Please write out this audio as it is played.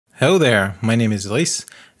Hello there, my name is Elise,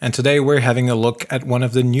 and today we're having a look at one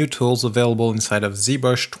of the new tools available inside of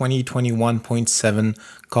Zbrush 2021.7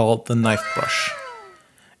 called the knife brush.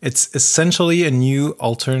 It's essentially a new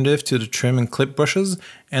alternative to the trim and clip brushes,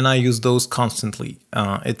 and I use those constantly.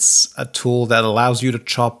 It's a tool that allows you to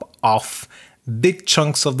chop off big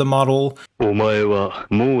chunks of the model,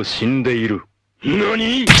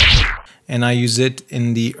 and I use it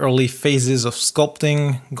in the early phases of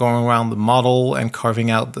sculpting, going around the model and carving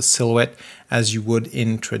out the silhouette as you would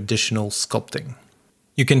in traditional sculpting.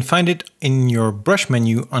 You can find it in your brush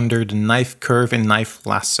menu under the knife curve and knife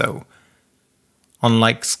lasso.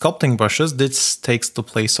 Unlike sculpting brushes, this takes the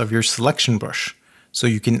place of your selection brush, so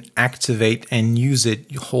you can activate and use it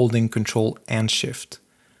holding Ctrl and Shift.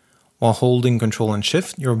 While holding Ctrl and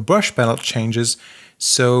Shift, your brush palette changes,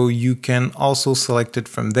 so you can also select it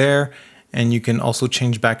from there, and you can also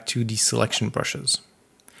change back to the selection brushes.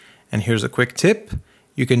 And here's a quick tip.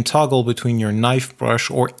 You can toggle between your knife brush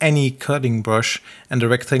or any cutting brush and the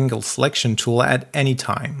rectangle selection tool at any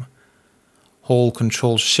time. Hold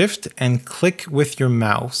Ctrl Shift and click with your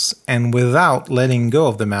mouse, and without letting go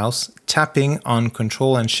of the mouse, tapping on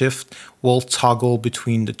Ctrl and Shift will toggle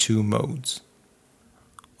between the two modes.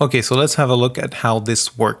 Okay, so let's have a look at how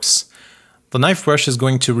this works. The knife brush is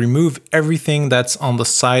going to remove everything that's on the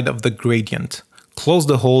side of the gradient, close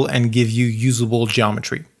the hole and give you usable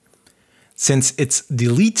geometry. Since it's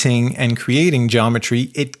deleting and creating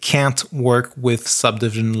geometry, it can't work with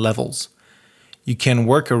subdivision levels. You can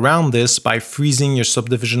work around this by freezing your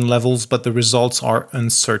subdivision levels, but the results are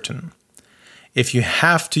uncertain. If you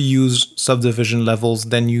have to use subdivision levels,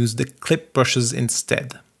 then use the clip brushes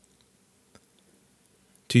instead.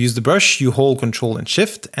 To use the brush, you hold Ctrl and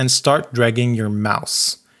Shift and start dragging your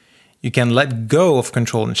mouse. You can let go of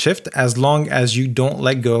Ctrl and Shift as long as you don't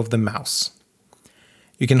let go of the mouse.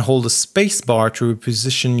 You can hold the space bar to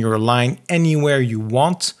reposition your line anywhere you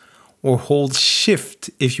want, or hold Shift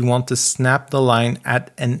if you want to snap the line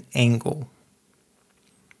at an angle.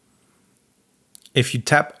 If you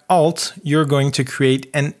tap Alt, you're going to create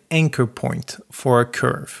an anchor point for a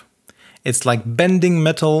curve. It's like bending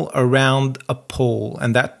metal around a pole,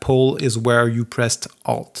 and that pole is where you pressed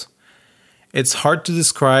Alt. It's hard to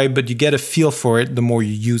describe, but you get a feel for it the more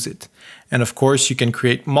you use it. And of course, you can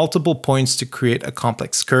create multiple points to create a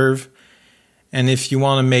complex curve. And if you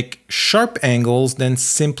want to make sharp angles, then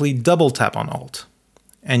simply double tap on Alt.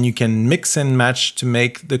 And you can mix and match to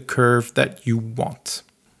make the curve that you want.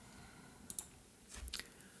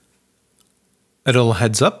 A little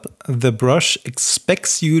heads up, the brush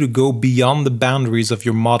expects you to go beyond the boundaries of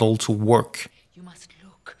your model to work. You must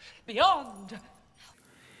look beyond.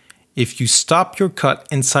 If you stop your cut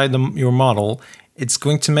inside your model, it's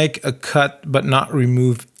going to make a cut but not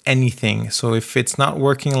remove anything. So if it's not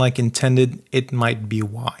working like intended, it might be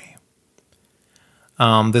why.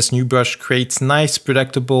 This new brush creates nice,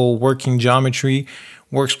 predictable working geometry,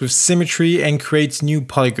 works with symmetry, and creates new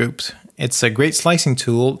polygroups. It's a great slicing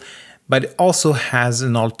tool, but it also has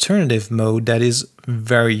an alternative mode that is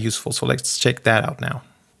very useful. So let's check that out now.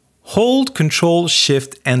 Hold Ctrl,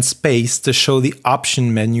 Shift, and Space to show the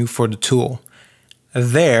option menu for the tool.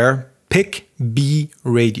 There, pick B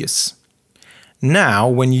radius. Now,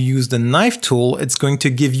 when you use the knife tool, it's going to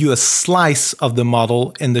give you a slice of the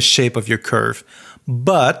model in the shape of your curve,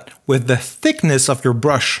 but with the thickness of your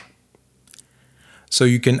brush. So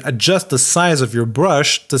you can adjust the size of your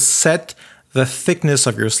brush to set the thickness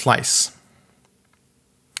of your slice.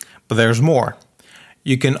 But there's more.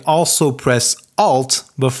 You can also press Alt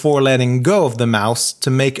before letting go of the mouse to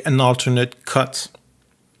make an alternate cut.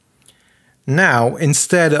 Now,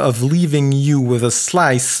 instead of leaving you with a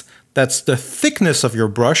slice that's the thickness of your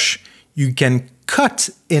brush, you can cut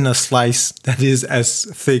in a slice that is as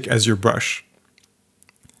thick as your brush.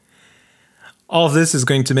 All of this is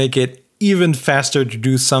going to make it even faster to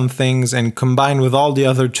do some things, and combined with all the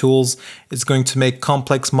other tools, it's going to make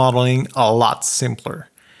complex modeling a lot simpler.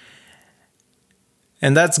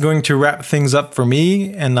 And that's going to wrap things up for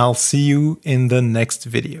me, and I'll see you in the next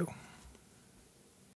video.